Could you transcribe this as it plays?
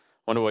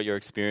wonder what your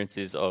experience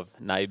is of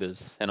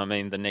neighbours, and I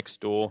mean the next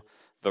door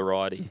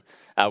variety.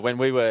 When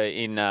we were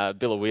in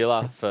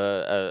Billawheeler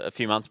for a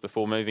few months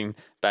before moving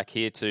back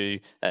here to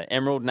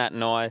Emerald, Nat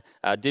and I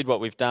did what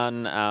we've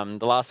done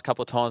the last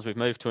couple of times we've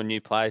moved to a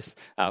new place,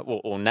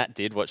 or Nat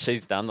did what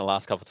she's done the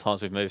last couple of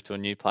times we've moved to a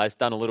new place,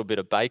 done a little bit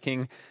of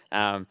baking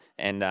and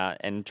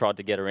tried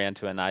to get around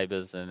to our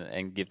neighbours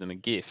and give them a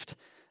gift.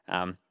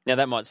 Now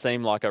that might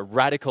seem like a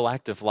radical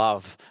act of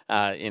love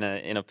in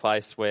a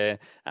place where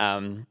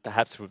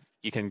perhaps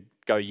you can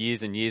go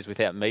years and years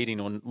without meeting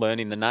or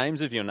learning the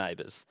names of your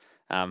neighbours,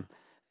 and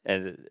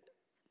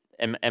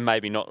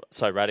maybe not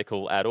so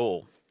radical at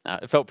all.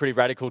 It felt pretty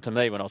radical to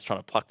me when I was trying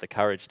to pluck the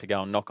courage to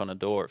go and knock on a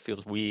door. It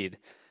feels weird.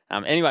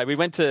 Anyway, we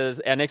went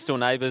to our next door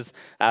neighbours.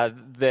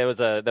 There was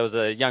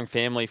a young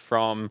family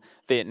from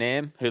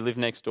Vietnam who lived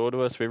next door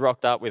to us. We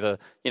rocked up with a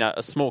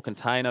small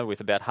container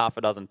with about half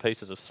a dozen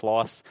pieces of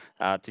slice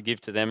to give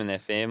to them and their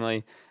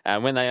family.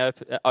 And when they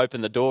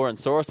opened the door and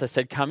saw us, they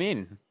said, "Come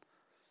in."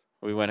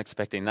 We weren't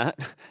expecting that,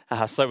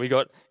 so we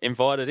got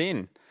invited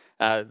in.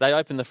 They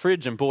opened the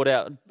fridge and brought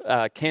out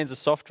cans of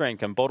soft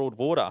drink and bottled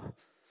water.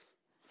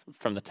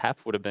 From the tap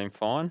would have been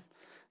fine.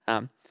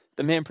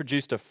 The man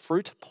produced a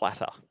fruit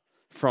platter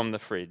from the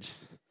fridge,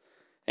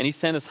 and he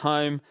sent us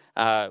home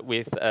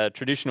with a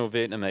traditional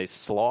Vietnamese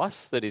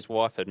slice that his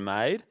wife had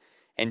made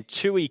and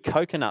chewy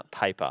coconut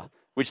paper,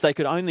 which they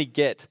could only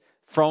get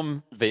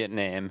from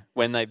Vietnam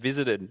when they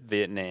visited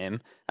Vietnam,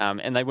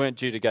 and they weren't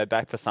due to go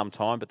back for some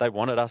time, but they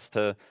wanted us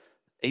to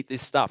eat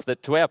this stuff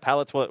that to our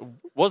palates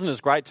wasn't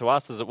as great to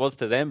us as it was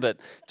to them, but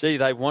gee,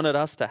 they wanted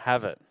us to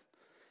have it.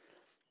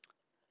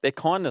 Their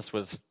kindness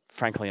was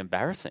frankly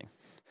embarrassing.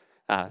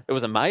 It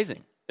was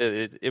amazing.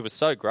 It was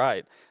so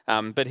great.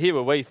 But here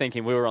were we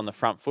thinking we were on the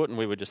front foot and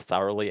we were just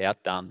thoroughly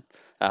outdone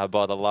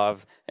by the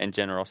love and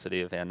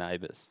generosity of our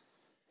neighbours.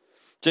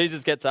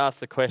 Jesus gets asked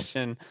the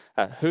question,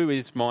 who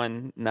is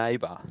my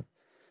neighbour?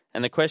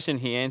 And the question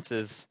he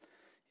answers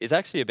is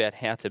actually about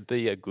how to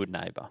be a good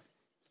neighbour.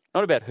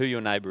 Not about who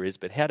your neighbour is,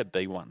 but how to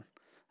be one,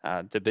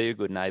 to be a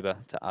good neighbour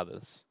to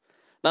others.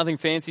 Nothing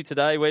fancy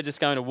today. We're just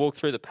going to walk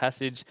through the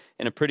passage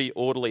in a pretty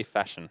orderly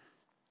fashion.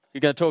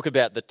 We're going to talk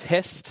about the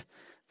test,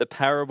 the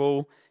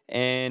parable,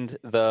 and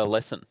the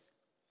lesson.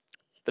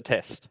 The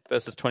test,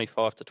 verses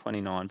 25 to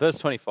 29. Verse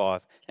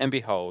 25, "And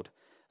behold,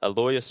 a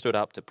lawyer stood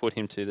up to put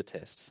him to the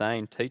test,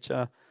 saying,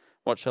 'Teacher,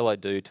 what shall I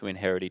do to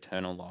inherit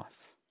eternal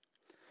life?'"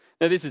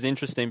 Now this is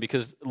interesting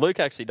because Luke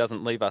actually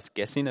doesn't leave us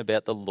guessing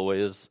about the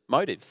lawyer's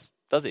motives,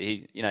 does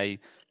he? He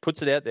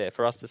puts it out there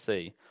for us to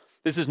see.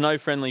 This is no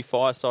friendly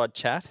fireside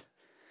chat.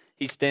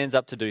 He stands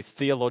up to do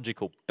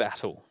theological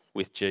battle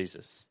with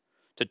Jesus,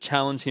 to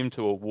challenge him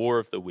to a war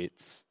of the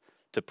wits,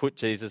 to put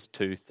Jesus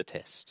to the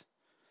test.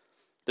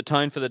 The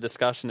tone for the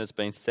discussion has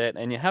been set,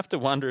 and you have to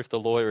wonder if the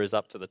lawyer is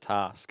up to the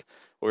task,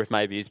 or if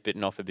maybe he's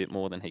bitten off a bit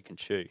more than he can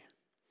chew.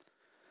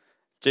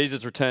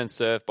 Jesus returns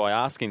serve by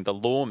asking the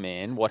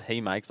lawman what he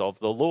makes of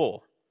the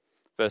law.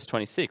 Verse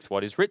 26,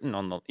 "What is written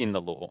in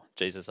the law?"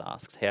 Jesus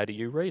asks. "How do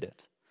you read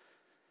it?"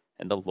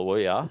 And the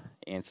lawyer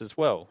answers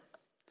well.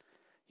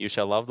 "You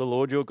shall love the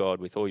Lord your God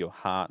with all your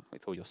heart,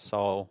 with all your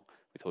soul,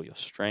 with all your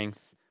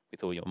strength,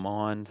 with all your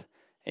mind,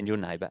 and your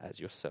neighbour as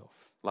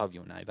yourself." Love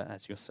your neighbour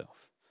as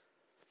yourself.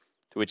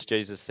 To which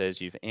Jesus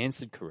says, "You've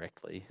answered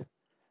correctly.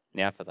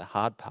 Now for the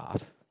hard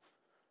part,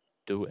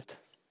 do it."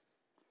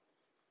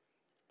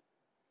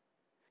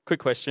 Quick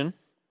question.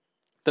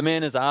 The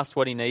man is asked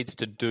what he needs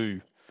to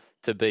do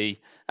to be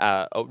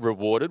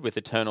rewarded with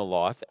eternal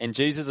life, and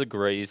Jesus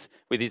agrees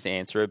with his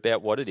answer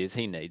about what it is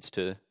he needs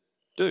to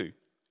do.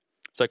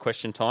 So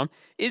question time,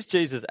 is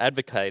Jesus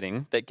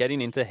advocating that getting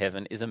into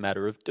heaven is a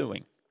matter of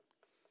doing?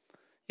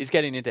 Is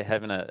getting into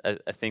heaven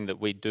a thing that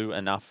we do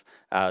enough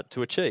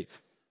to achieve?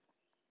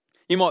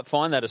 You might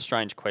find that a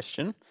strange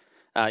question,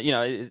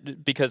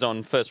 because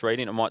on first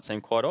reading it might seem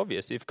quite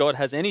obvious. If God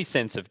has any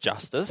sense of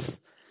justice,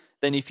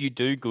 then if you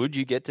do good,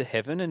 you get to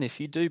heaven, and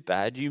if you do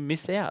bad, you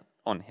miss out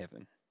on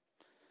heaven.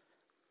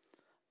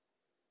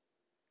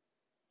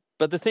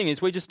 But the thing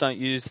is, we just don't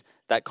use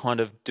that kind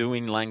of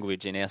doing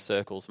language in our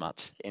circles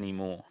much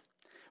anymore.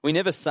 We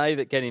never say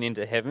that getting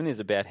into heaven is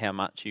about how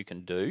much you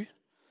can do.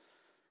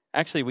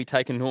 Actually, we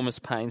take enormous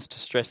pains to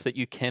stress that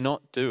you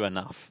cannot do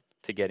enough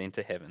to get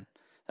into heaven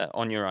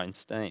on your own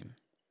steam.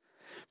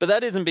 But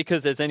that isn't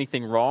because there's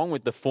anything wrong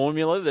with the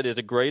formula that is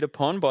agreed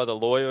upon by the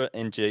lawyer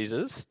and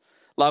Jesus.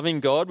 Loving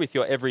God with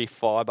your every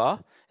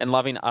fibre and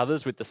loving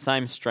others with the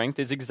same strength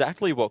is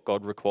exactly what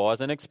God requires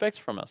and expects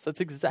from us.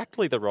 That's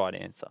exactly the right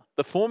answer.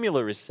 The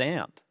formula is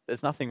sound.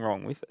 There's nothing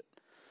wrong with it.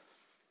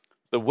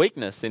 The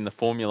weakness in the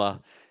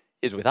formula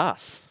is with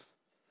us.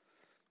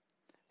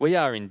 We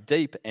are in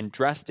deep and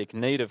drastic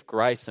need of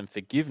grace and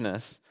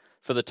forgiveness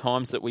for the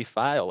times that we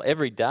fail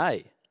every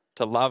day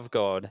to love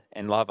God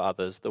and love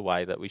others the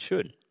way that we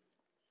should.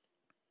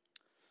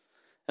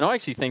 And I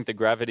actually think the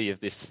gravity of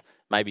this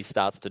maybe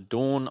starts to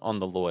dawn on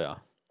the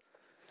lawyer.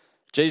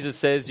 Jesus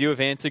says, "You have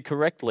answered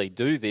correctly.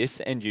 Do this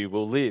and you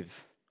will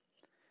live."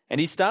 And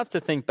he starts to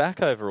think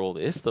back over all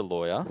this, the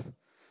lawyer.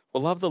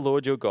 Well, love the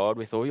Lord your God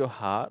with all your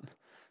heart,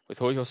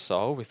 with all your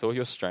soul, with all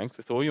your strength,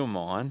 with all your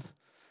mind.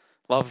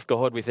 Love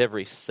God with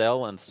every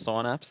cell and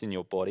synapse in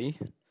your body.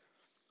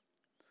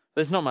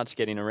 There's not much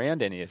getting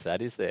around any of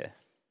that, is there?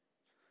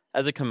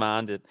 As a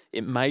command,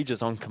 it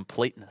majors on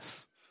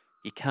completeness.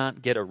 You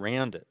can't get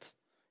around it.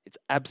 It's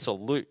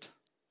absolute.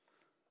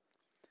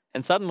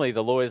 And suddenly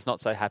the lawyer's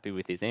not so happy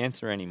with his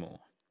answer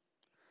anymore.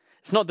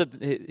 It's not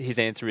that his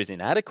answer is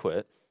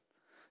inadequate.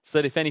 It's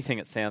that if anything,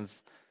 it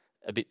sounds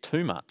a bit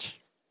too much.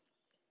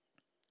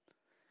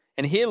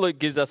 And here Luke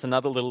gives us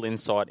another little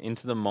insight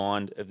into the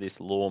mind of this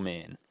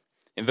lawman.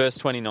 In verse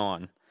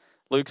 29,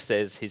 Luke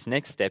says his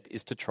next step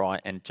is to try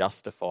and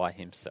justify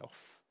himself.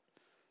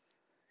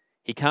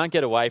 He can't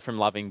get away from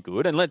loving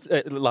God, and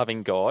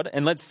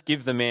let's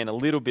give the man a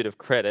little bit of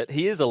credit.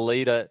 He is a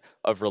leader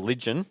of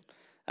religion.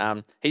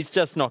 He's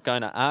just not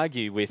going to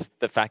argue with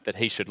the fact that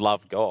he should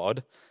love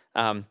God.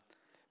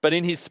 But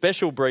in his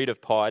special breed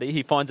of piety,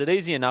 he finds it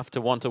easy enough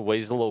to want to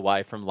weasel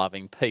away from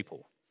loving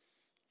people.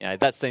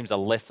 That seems a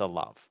lesser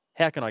love.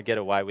 How can I get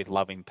away with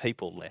loving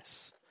people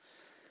less?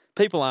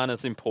 People aren't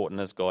as important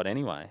as God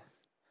anyway.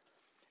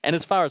 And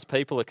as far as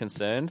people are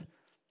concerned,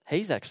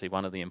 he's actually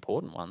one of the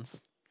important ones.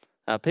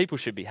 People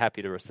should be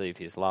happy to receive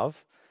his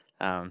love,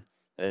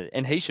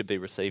 and he should be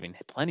receiving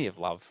plenty of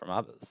love from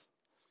others.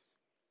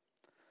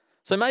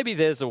 So maybe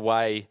there's a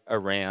way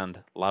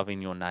around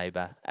loving your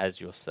neighbour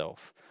as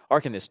yourself. I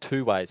reckon there's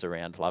two ways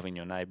around loving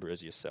your neighbour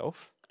as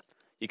yourself.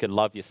 You can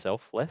love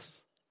yourself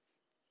less.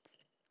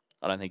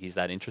 I don't think he's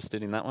that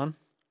interested in that one.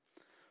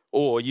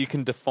 Or you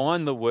can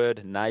define the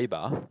word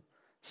neighbour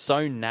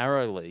so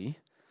narrowly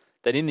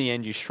that in the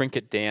end you shrink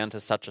it down to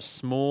such a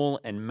small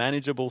and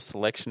manageable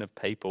selection of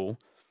people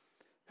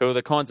who are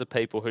the kinds of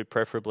people who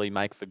preferably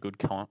make for good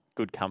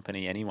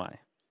company anyway.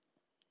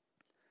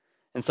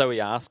 And so he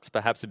asks,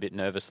 perhaps a bit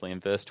nervously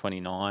in verse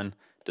 29,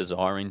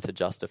 desiring to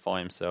justify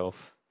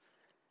himself,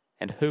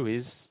 and who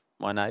is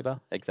my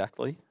neighbour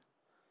exactly?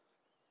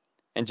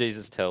 And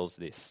Jesus tells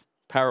this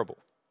parable.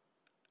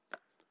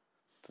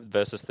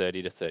 Verses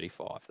 30 to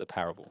 35, the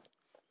parable.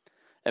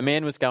 A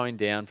man was going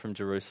down from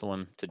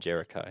Jerusalem to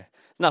Jericho.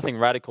 Nothing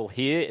radical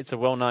here. It's a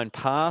well-known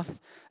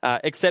path,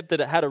 except that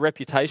it had a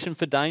reputation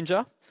for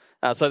danger.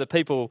 So the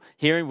people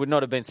hearing would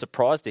not have been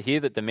surprised to hear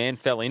that the man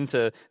fell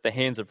into the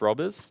hands of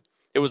robbers.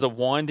 It was a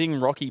winding,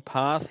 rocky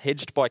path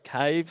hedged by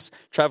caves.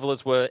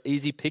 Travellers were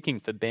easy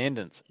picking for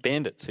bandits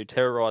who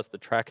terrorised the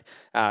track,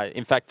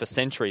 in fact, for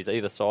centuries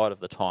either side of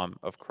the time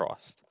of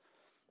Christ.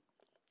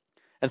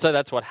 And so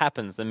that's what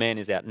happens. The man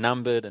is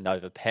outnumbered and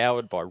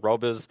overpowered by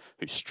robbers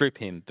who strip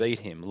him, beat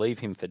him, leave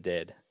him for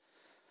dead.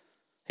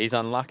 He's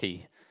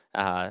unlucky,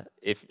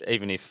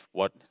 even if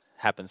what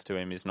happens to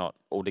him is not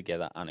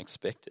altogether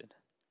unexpected.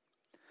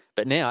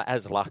 But now,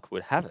 as luck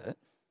would have it,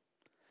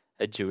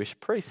 a Jewish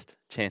priest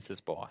chances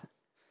by,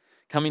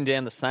 coming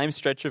down the same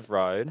stretch of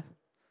road,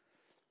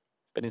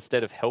 but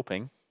instead of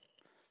helping,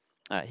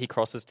 he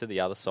crosses to the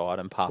other side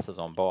and passes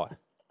on by.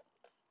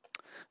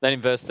 Then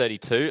in verse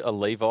 32, a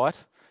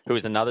Levite, who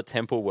is another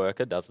temple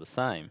worker, does the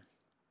same.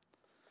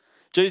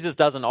 Jesus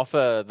doesn't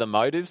offer the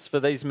motives for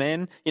these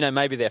men.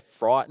 Maybe they're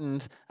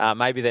frightened.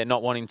 Maybe they're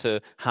not wanting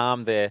to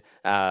harm their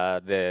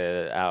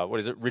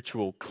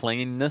ritual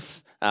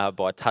cleanness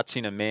by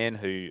touching a man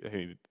who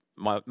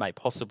may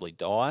possibly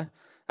die.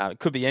 It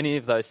could be any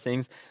of those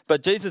things.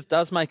 But Jesus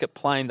does make it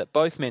plain that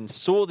both men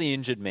saw the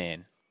injured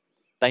man.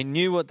 They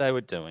knew what they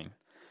were doing.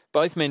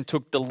 Both men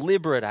took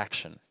deliberate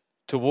action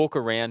to walk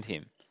around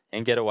him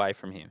and get away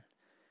from him.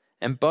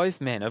 And both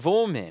men, of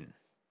all men,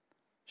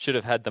 should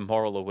have had the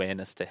moral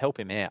awareness to help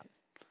him out.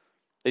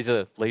 These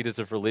are leaders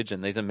of religion.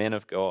 These are men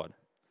of God.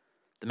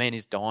 The man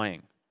is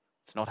dying.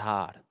 It's not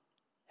hard.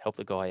 Help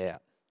the guy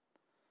out.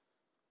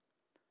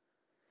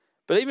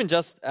 But even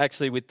just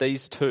actually with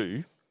these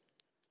two,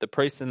 the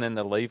priest and then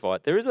the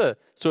Levite, there is a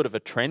sort of a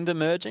trend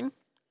emerging.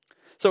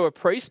 So a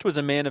priest was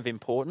a man of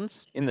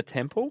importance in the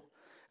temple.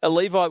 A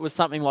Levite was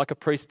something like a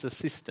priest's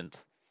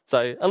assistant.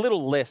 So a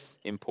little less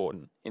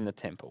important in the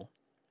temple.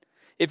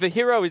 If a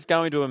hero is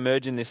going to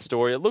emerge in this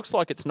story, it looks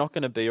like it's not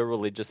going to be a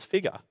religious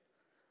figure.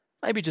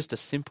 Maybe just a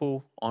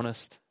simple,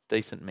 honest,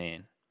 decent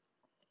man.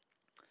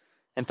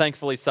 And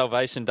thankfully,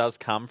 salvation does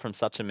come from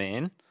such a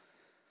man.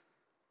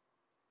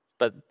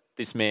 But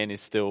this man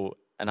is still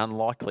an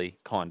unlikely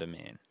kind of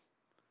man.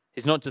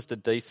 He's not just a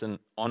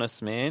decent,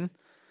 honest man.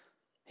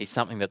 He's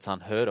something that's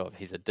unheard of.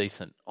 He's a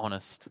decent,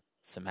 honest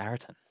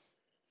Samaritan.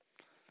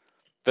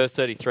 Verse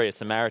 33, a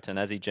Samaritan,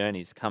 as he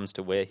journeys, comes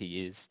to where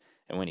he is.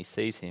 And when he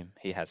sees him,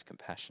 he has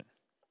compassion.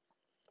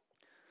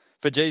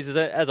 For Jesus,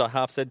 as I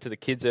half said to the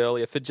kids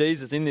earlier, for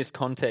Jesus in this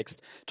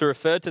context, to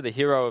refer to the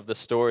hero of the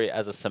story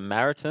as a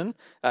Samaritan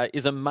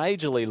is a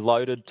majorly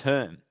loaded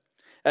term.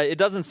 It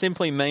doesn't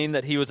simply mean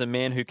that he was a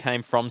man who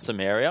came from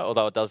Samaria,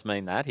 although it does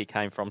mean that he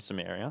came from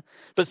Samaria.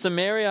 But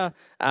Samaria,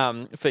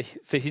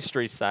 for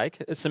history's sake,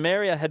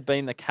 Samaria had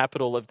been the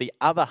capital of the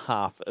other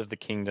half of the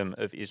kingdom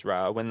of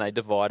Israel when they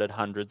divided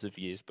hundreds of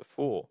years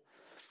before.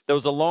 There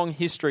was a long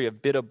history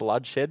of bitter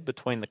bloodshed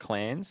between the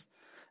clans,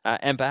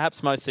 and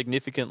perhaps most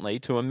significantly,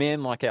 to a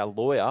man like our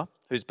lawyer,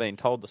 who's been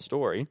told the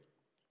story,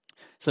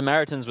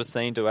 Samaritans were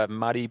seen to have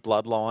muddy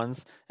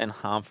bloodlines and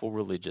harmful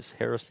religious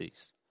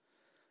heresies.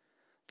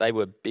 They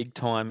were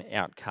big-time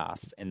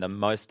outcasts and the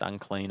most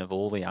unclean of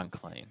all the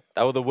unclean.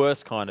 They were the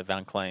worst kind of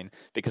unclean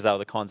because they were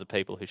the kinds of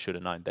people who should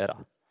have known better.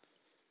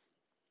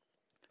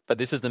 But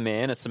this is the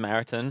man, a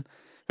Samaritan,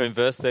 who in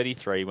verse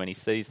 33, when he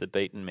sees the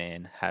beaten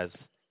man,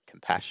 has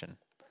compassion.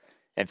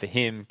 And for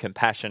him,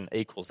 compassion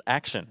equals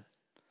action.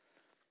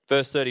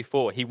 Verse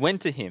 34, he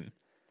went to him.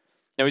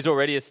 Now he's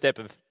already a step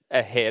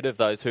ahead of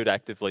those who'd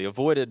actively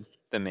avoided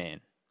the man.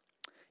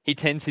 He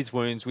tends his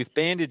wounds with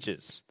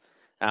bandages,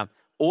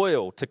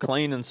 oil to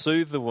clean and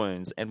soothe the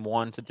wounds, and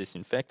wine to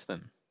disinfect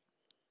them.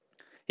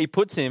 He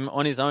puts him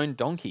on his own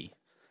donkey.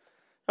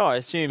 I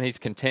assume he's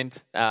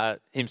content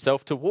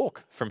himself to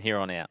walk from here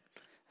on out.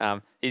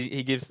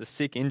 He gives the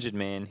sick, injured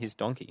man his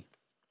donkey.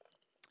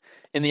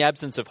 In the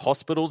absence of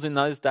hospitals in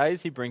those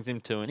days, he brings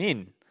him to an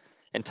inn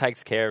and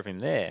takes care of him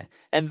there.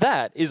 And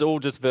that is all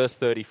just verse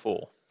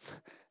 34.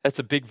 That's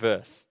a big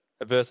verse,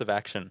 a verse of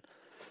action.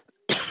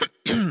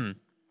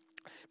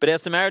 But our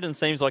Samaritan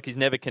seems like he's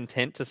never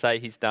content to say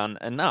he's done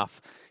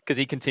enough, because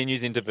he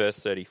continues into verse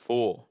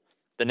 34.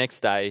 The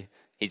next day,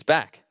 he's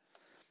back.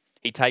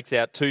 He takes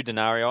out 2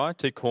 denarii,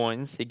 2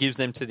 coins. He gives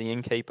them to the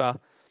innkeeper.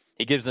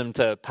 He gives them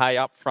to pay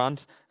up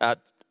front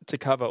to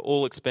cover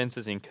all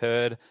expenses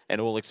incurred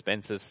and all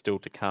expenses still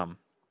to come.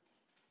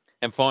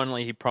 And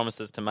finally, he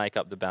promises to make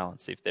up the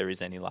balance if there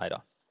is any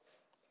later.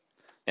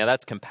 Now,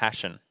 that's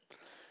compassion.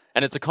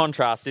 And it's a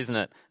contrast, isn't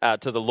it,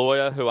 to the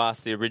lawyer who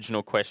asked the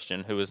original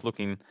question, who was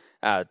looking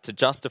to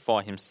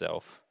justify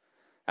himself.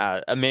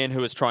 A man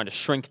who was trying to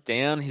shrink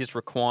down his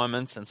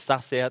requirements and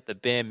suss out the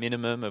bare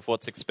minimum of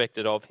what's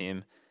expected of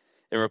him.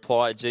 In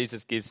reply,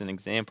 Jesus gives an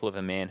example of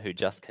a man who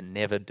just can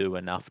never do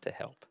enough to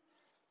help.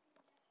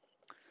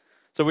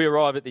 So we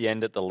arrive at the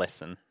end of the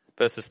lesson,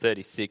 verses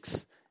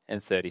 36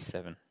 and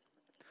 37.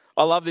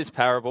 I love this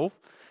parable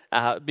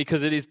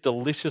because it is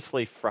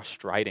deliciously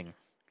frustrating.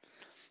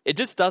 It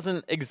just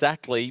doesn't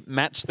exactly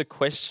match the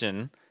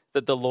question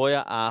that the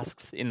lawyer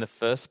asks in the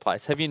first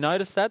place. Have you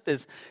noticed that?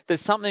 There's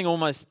something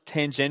almost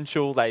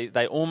tangential.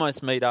 They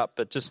almost meet up,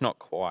 but just not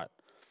quite.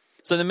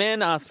 So the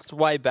man asks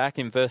way back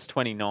in verse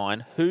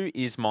 29, who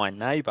is my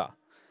neighbour?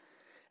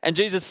 And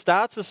Jesus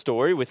starts the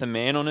story with a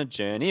man on a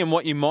journey, and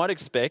what you might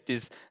expect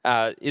is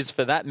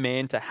for that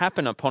man to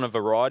happen upon a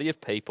variety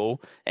of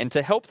people and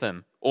to help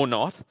them or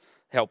not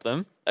help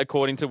them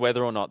according to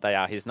whether or not they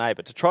are his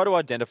neighbour, to try to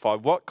identify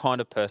what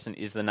kind of person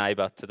is the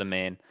neighbour to the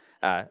man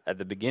at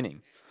the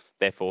beginning,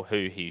 therefore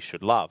who he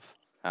should love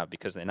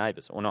because they're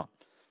neighbours or not.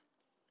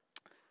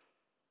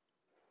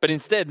 But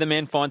instead, the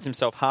man finds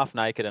himself half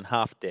naked and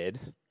half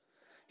dead.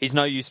 He's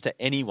no use to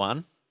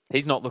anyone.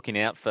 He's not looking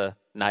out for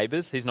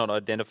neighbours. He's not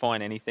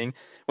identifying anything.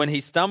 When he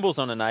stumbles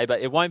on a neighbour,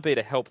 it won't be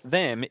to help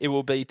them. It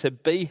will be to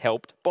be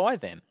helped by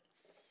them.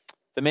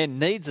 The man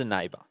needs a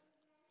neighbour.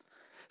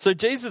 So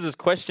Jesus'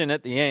 question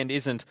at the end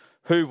isn't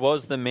who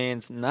was the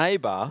man's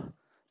neighbour,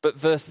 but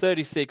verse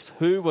 36,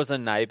 who was a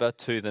neighbour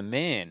to the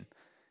man?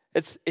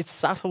 It's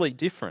subtly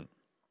different.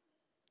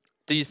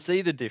 Do you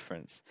see the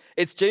difference?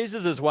 It's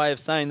Jesus' way of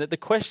saying that the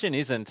question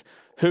isn't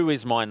who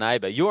is my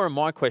neighbour. Your and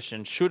my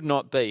question should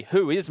not be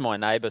who is my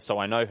neighbour so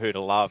I know who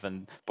to love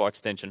and by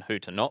extension who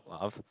to not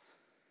love.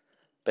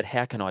 But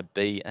how can I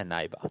be a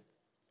neighbour?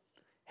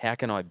 How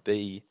can I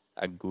be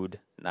a good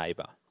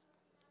neighbour?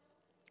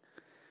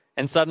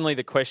 And suddenly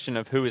the question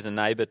of who is a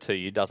neighbour to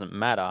you doesn't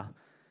matter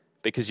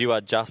because you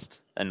are just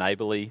a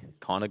neighbourly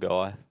kind of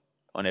guy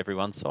on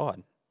everyone's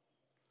side.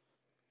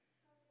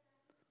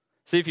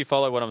 See if you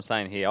follow what I'm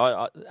saying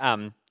here.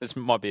 This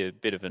might be a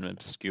bit of an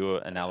obscure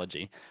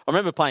analogy. I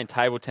remember playing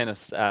table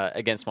tennis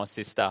against my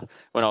sister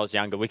when I was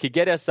younger. We could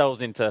get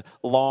ourselves into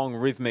long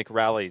rhythmic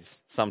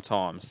rallies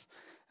sometimes.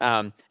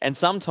 And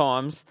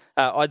sometimes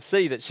I'd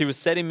see that she was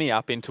setting me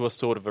up into a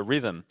sort of a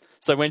rhythm.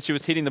 So when she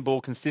was hitting the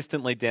ball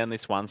consistently down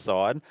this one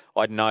side,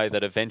 I'd know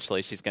that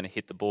eventually she's going to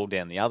hit the ball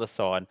down the other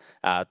side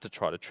to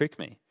try to trick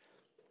me.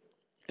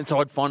 And so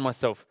I'd find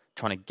myself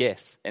trying to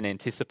guess and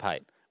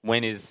anticipate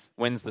when's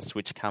the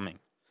switch coming.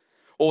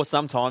 Or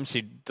sometimes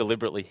she'd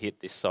deliberately hit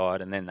this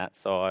side and then that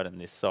side and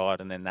this side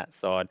and then that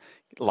side,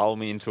 lull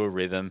me into a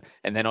rhythm,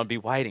 and then I'd be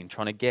waiting,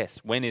 trying to guess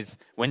when's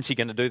she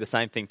going to do the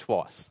same thing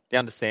twice. Do you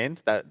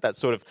understand? That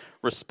sort of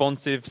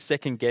responsive,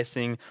 second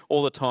guessing,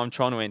 all the time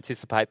trying to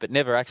anticipate, but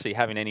never actually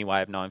having any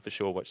way of knowing for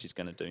sure what she's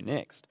going to do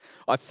next.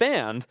 I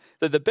found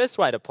that the best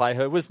way to play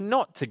her was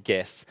not to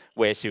guess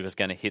where she was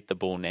going to hit the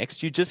ball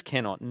next. You just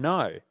cannot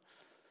know.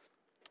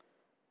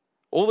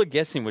 All the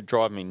guessing would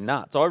drive me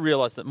nuts. I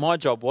realised that my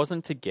job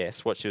wasn't to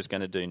guess what she was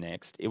going to do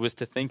next. It was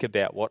to think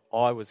about what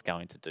I was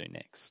going to do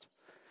next.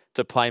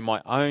 To play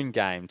my own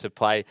game, to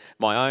play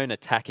my own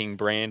attacking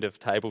brand of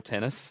table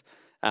tennis,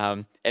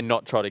 and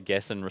not try to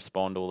guess and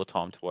respond all the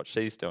time to what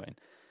she's doing.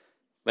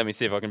 Let me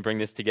see if I can bring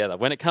this together.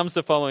 When it comes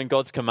to following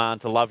God's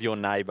command to love your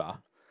neighbour,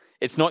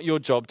 it's not your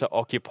job to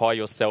occupy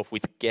yourself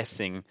with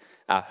guessing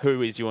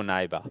who is your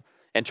neighbour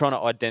and trying to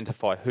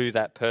identify who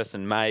that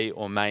person may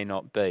or may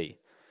not be.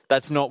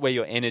 That's not where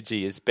your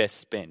energy is best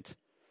spent.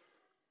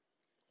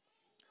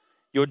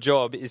 Your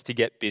job is to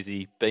get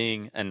busy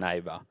being a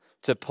neighbour,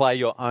 to play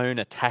your own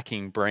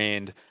attacking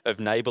brand of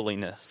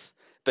neighbourliness,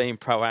 being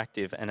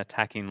proactive and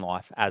attacking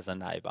life as a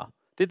neighbour.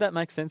 Did that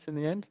make sense in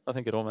the end? I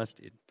think it almost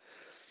did.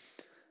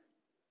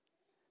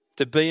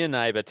 To be a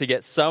neighbour, to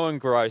get so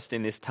engrossed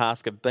in this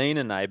task of being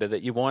a neighbour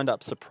that you wind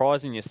up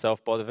surprising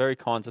yourself by the very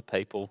kinds of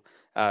people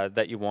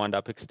that you wind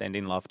up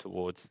extending love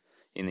towards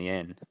in the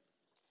end.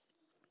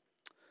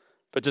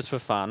 But just for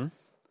fun,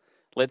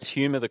 let's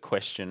humour the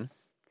question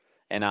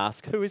and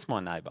ask, who is my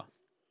neighbour?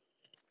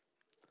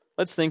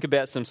 Let's think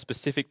about some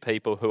specific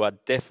people who are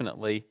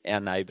definitely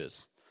our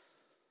neighbours.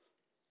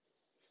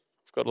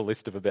 I've got a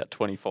list of about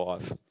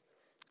 25. We'll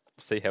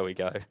see how we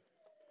go.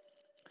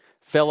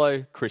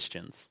 Fellow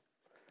Christians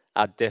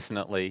are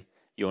definitely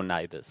your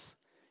neighbours.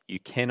 You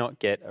cannot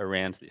get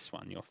around this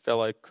one. Your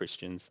fellow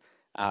Christians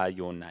are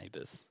your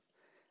neighbours.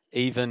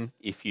 Even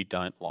if you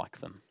don't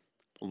like them,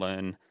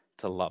 learn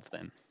to love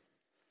them.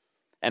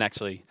 And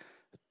actually,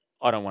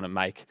 I don't want to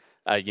make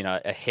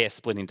a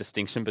hair-splitting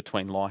distinction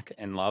between like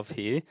and love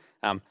here.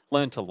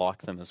 Learn to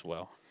like them as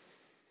well.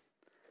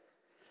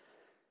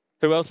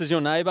 Who else is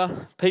your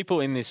neighbour?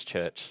 People in this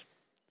church.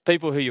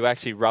 People who you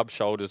actually rub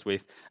shoulders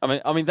with.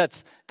 I mean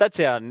that's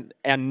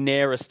our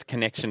nearest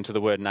connection to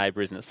the word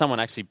neighbour, isn't it? Someone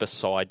actually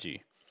beside you.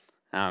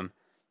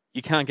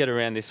 You can't get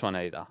around this one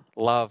either.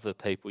 Love the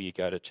people you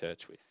go to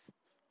church with.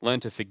 Learn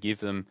to forgive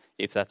them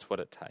if that's what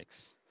it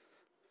takes.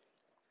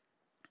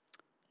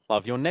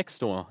 Love your next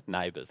door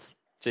neighbours.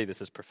 Gee,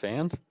 this is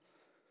profound.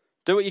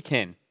 Do what you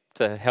can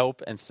to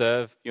help and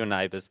serve your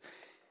neighbours.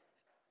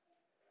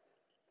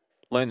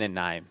 Learn their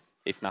name,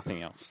 if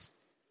nothing else.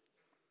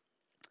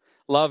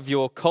 Love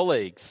your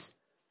colleagues.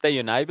 They're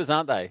your neighbours,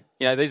 aren't they?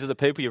 These are the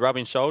people you're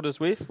rubbing shoulders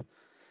with.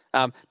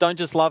 Don't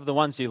just love the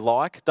ones you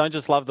like. Don't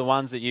just love the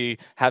ones that you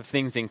have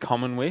things in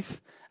common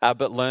with,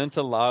 but learn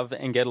to love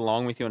and get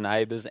along with your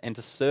neighbours and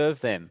to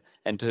serve them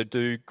and to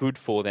do good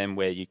for them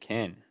where you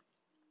can.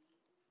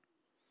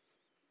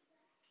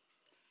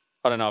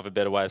 I don't know of a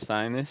better way of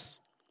saying this.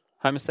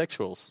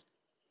 Homosexuals.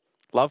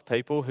 Love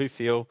people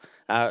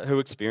who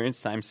experience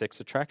same-sex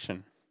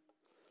attraction.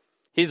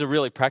 Here's a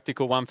really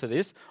practical one for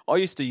this. I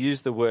used to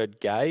use the word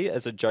gay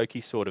as a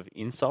jokey sort of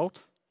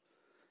insult.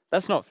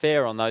 That's not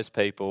fair on those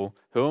people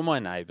who are my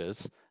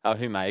neighbours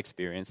who may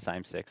experience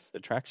same-sex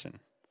attraction.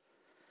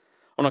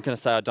 I'm not going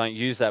to say I don't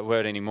use that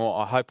word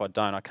anymore. I hope I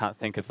don't. I can't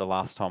think of the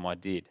last time I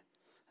did.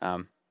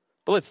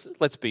 But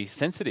let's be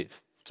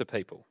sensitive to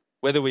people.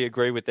 Whether we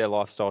agree with their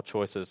lifestyle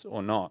choices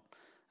or not,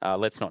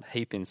 let's not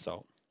heap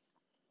insult.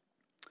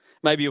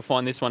 Maybe you'll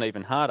find this one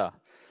even harder.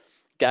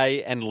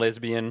 Gay and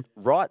lesbian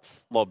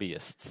rights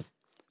lobbyists.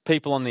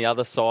 People on the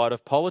other side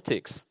of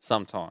politics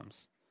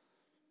sometimes.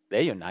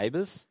 They're your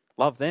neighbours.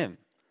 Love them.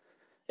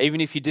 Even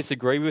if you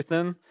disagree with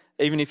them,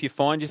 even if you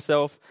find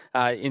yourself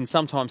in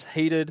sometimes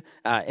heated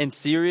and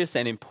serious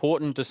and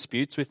important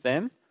disputes with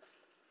them,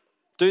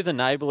 do the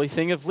neighbourly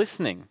thing of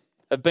listening,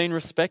 of being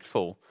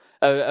respectful,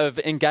 of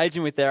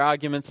engaging with their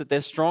arguments at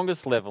their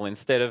strongest level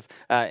instead of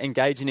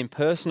engaging in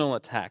personal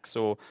attacks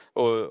or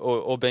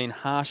being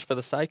harsh for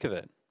the sake of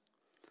it.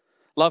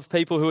 Love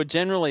people who are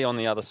generally on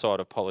the other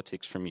side of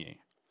politics from you.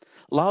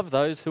 Love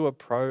those who are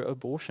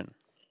pro-abortion.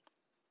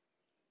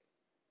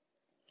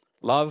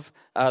 Love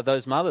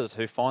those mothers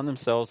who find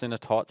themselves in a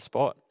tight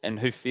spot and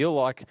who feel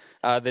like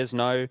there's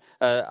no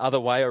other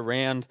way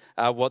around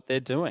what they're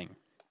doing.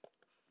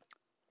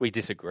 We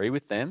disagree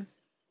with them,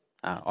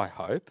 I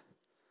hope.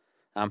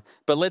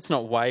 But let's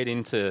not wade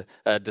into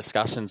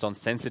discussions on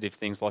sensitive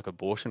things like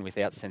abortion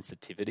without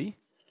sensitivity.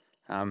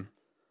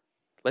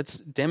 Let's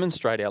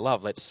demonstrate our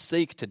love. Let's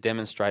seek to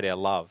demonstrate our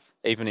love,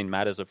 even in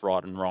matters of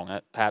right and wrong,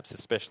 perhaps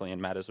especially in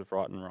matters of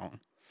right and wrong.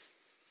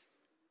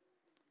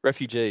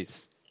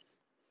 Refugees.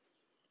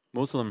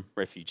 Muslim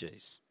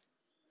refugees.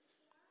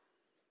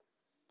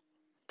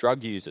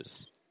 Drug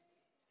users.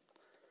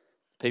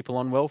 People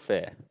on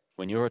welfare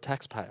when you're a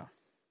taxpayer.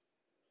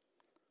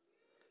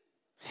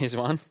 Here's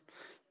one.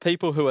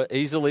 People who are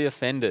easily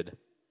offended.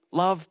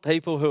 Love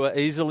people who are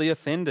easily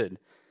offended.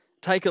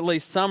 Take at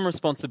least some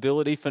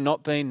responsibility for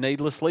not being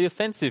needlessly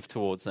offensive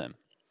towards them.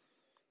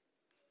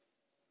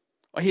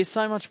 I hear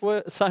so much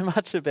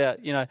about,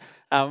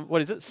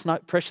 what is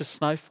it? Precious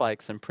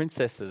snowflakes and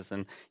princesses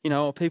and,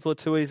 people are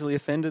too easily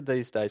offended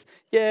these days.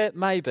 Yeah,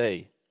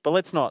 maybe, but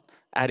let's not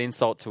add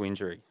insult to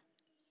injury.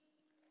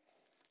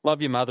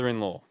 Love your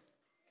mother-in-law.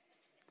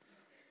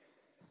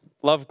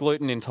 Love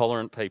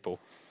gluten-intolerant people.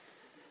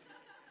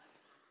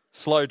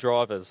 Slow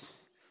drivers.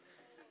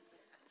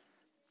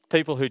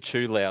 People who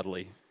chew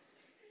loudly.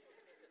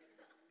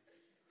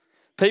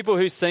 People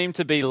who seem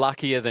to be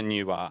luckier than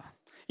you are.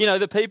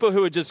 The people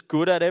who are just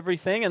good at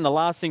everything and the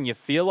last thing you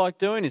feel like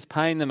doing is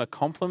paying them a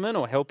compliment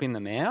or helping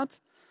them out.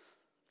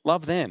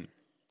 Love them.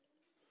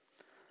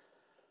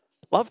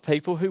 Love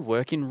people who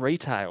work in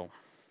retail.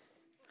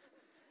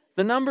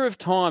 The number of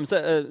times,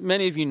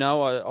 many of you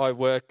know I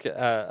work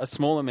a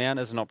small amount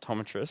as an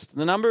optometrist.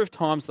 The number of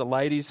times the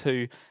ladies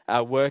who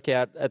work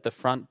out at the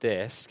front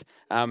desk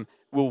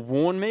will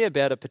warn me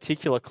about a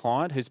particular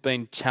client who's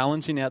been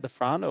challenging out the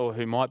front, or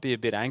who might be a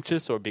bit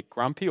anxious or a bit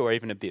grumpy or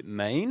even a bit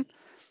mean.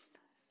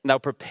 And they'll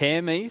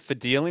prepare me for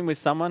dealing with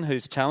someone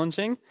who's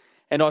challenging.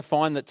 And I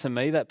find that to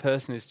me, that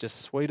person is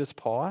just sweet as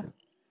pie.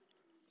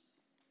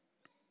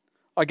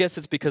 I guess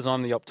it's because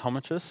I'm the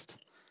optometrist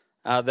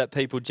that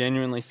people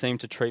genuinely seem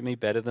to treat me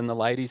better than the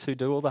ladies who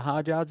do all the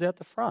hard yards out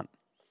the front.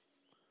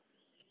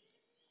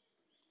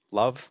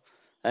 Love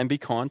and be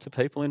kind to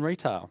people in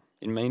retail,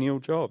 in menial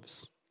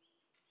jobs.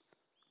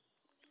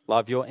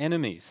 Love your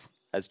enemies,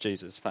 as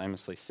Jesus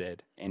famously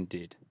said and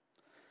did.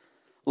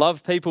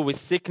 Love people with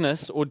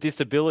sickness or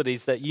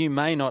disabilities that you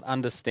may not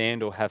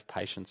understand or have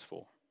patience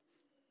for.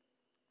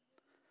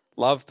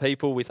 Love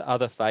people with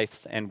other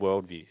faiths and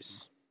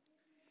worldviews.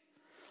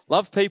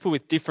 Love people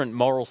with different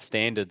moral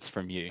standards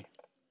from you.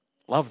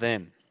 Love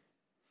them.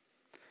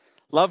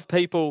 Love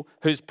people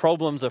whose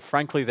problems are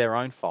frankly their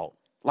own fault.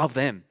 Love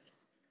them.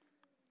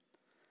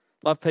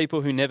 Love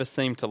people who never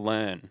seem to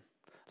learn.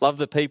 Love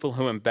the people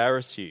who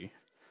embarrass you.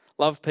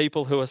 Love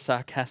people who are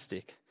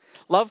sarcastic.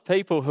 Love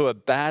people who are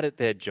bad at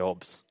their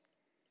jobs.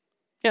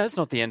 Yeah, it's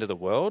not the end of the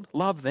world.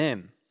 Love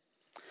them.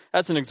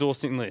 That's an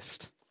exhausting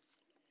list.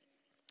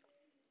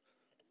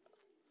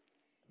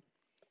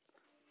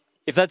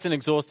 If that's an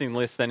exhausting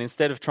list, then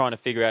instead of trying to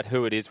figure out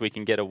who it is we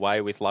can get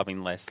away with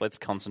loving less, let's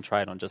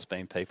concentrate on just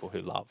being people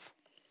who love.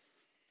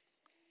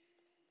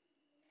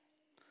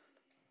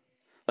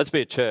 Let's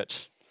be a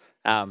church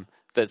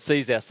that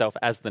sees ourselves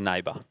as the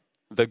neighbour,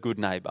 the good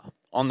neighbour,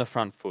 on the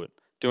front foot,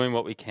 doing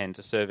what we can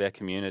to serve our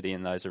community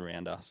and those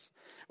around us.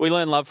 We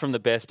learn love from the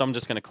best. I'm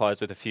just going to close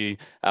with a few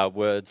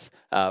words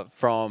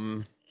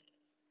from,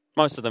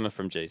 most of them are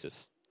from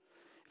Jesus.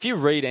 If you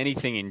read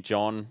anything in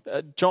John,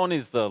 John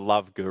is the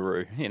love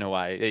guru in a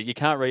way. You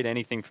can't read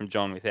anything from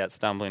John without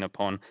stumbling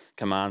upon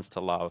commands to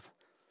love.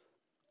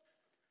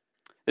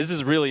 This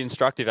is really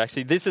instructive,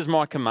 actually. This is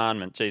my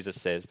commandment, Jesus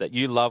says, that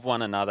you love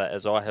one another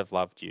as I have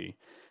loved you.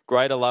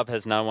 Greater love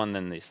has no one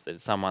than this,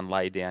 that someone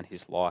lay down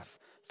his life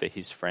for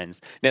his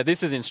friends. Now,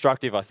 this is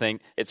instructive, I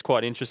think. It's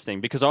quite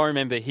interesting because I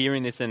remember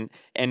hearing this and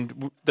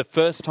the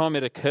first time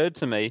it occurred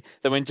to me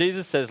that when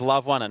Jesus says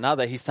love one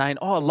another, he's saying,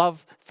 oh,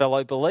 love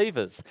fellow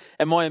believers.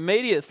 And my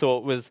immediate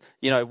thought was,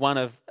 one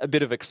of a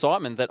bit of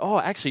excitement that, oh,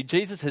 actually,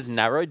 Jesus has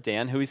narrowed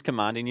down who he's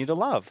commanding you to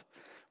love.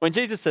 When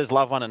Jesus says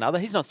love one another,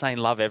 he's not saying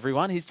love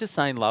everyone. He's just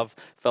saying love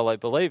fellow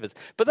believers.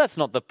 But that's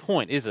not the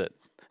point, is it?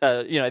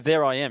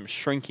 There I am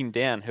shrinking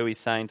down who he's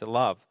saying to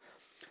love.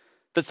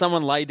 That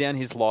someone lay down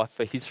his life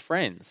for his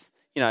friends.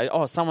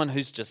 Someone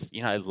who's just,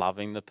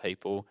 loving the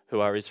people who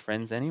are his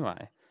friends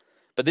anyway.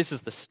 But this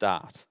is the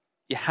start.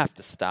 You have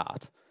to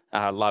start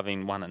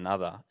loving one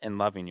another and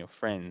loving your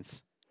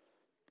friends.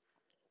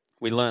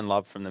 We learn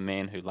love from the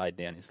man who laid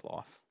down his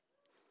life.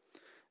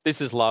 This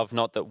is love,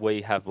 not that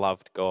we have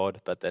loved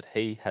God, but that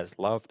he has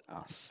loved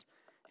us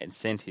and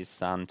sent his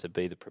Son to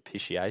be the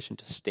propitiation,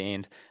 to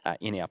stand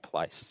in our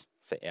place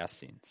for our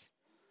sins.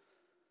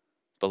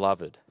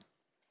 Beloved,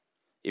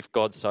 if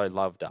God so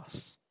loved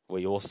us,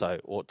 we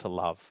also ought to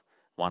love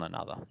one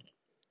another.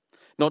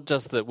 Not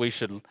just that we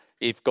should,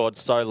 if God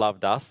so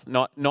loved us,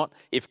 not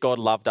if God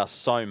loved us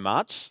so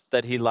much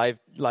that he laid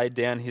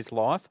down his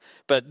life,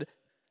 but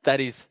that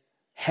is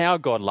how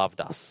God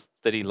loved us,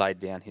 that he laid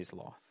down his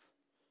life.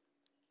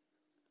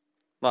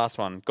 Last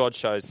one, God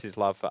shows his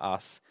love for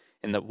us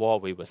in that while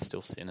we were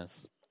still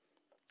sinners,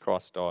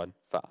 Christ died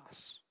for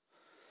us.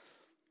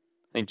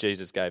 I think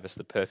Jesus gave us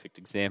the perfect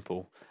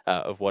example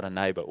of what a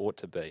neighbour ought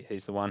to be.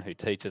 He's the one who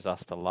teaches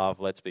us to love.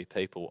 Let's be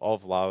people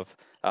of love.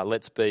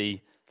 Let's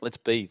be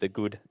the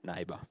good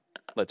neighbour.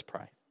 Let's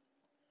pray.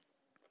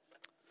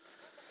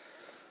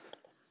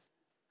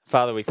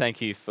 Father, we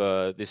thank you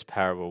for this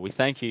parable. We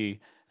thank you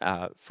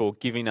for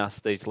giving us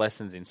these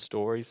lessons in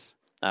stories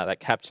that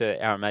capture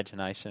our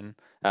imagination,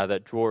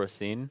 that draw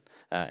us in,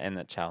 and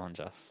that challenge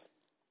us.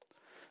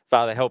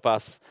 Father, help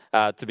us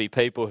to be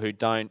people who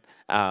don't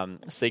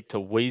seek to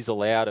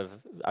weasel out of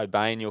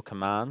obeying your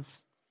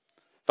commands.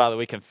 Father,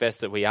 we confess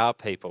that we are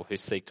people who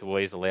seek to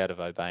weasel out of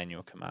obeying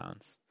your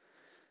commands.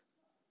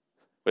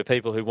 We're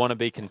people who want to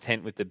be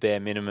content with the bare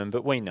minimum,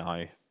 but we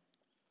know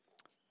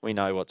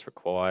what's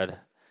required.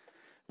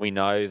 We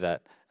know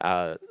that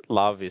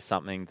love is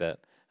something that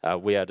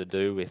we are to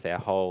do with our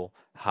whole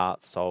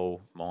heart,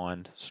 soul,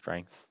 mind,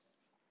 strength.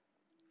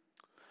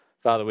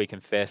 Father, we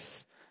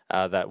confess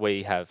that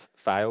we have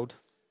failed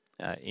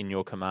in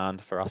your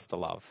command for us to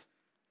love.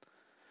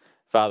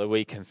 Father,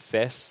 we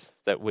confess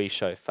that we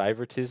show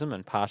favouritism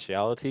and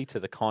partiality to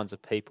the kinds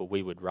of people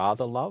we would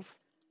rather love.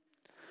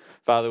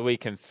 Father, we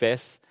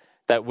confess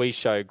that we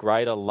show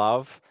greater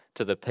love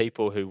to the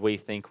people who we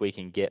think we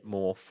can get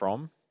more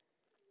from.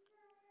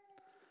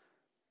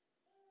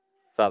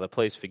 Father,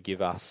 please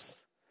forgive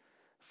us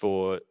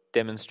for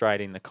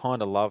demonstrating the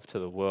kind of love to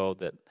the world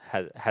that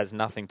has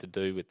nothing to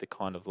do with the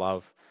kind of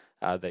love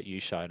that you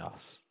showed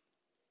us.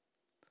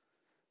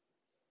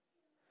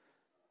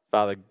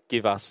 Father,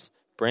 give us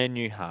brand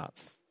new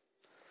hearts.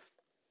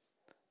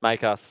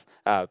 Make us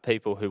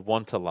people who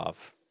want to love,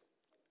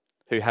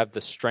 who have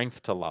the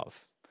strength to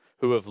love,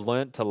 who have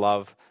learnt to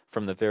love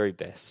from the very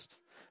best.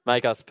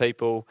 Make us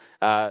people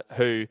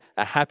who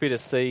are happy to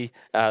see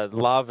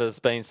love as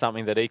being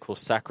something that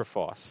equals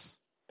sacrifice.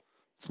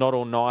 It's not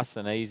all nice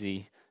and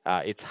easy.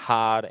 It's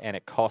hard and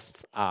it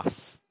costs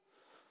us.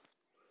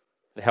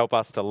 Help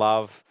us to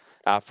love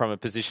from a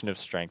position of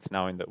strength,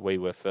 knowing that we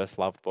were first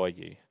loved by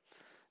you,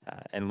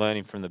 and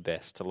learning from the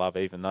best to love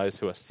even those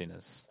who are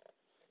sinners.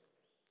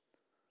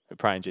 We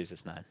pray in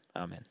Jesus' name.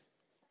 Amen.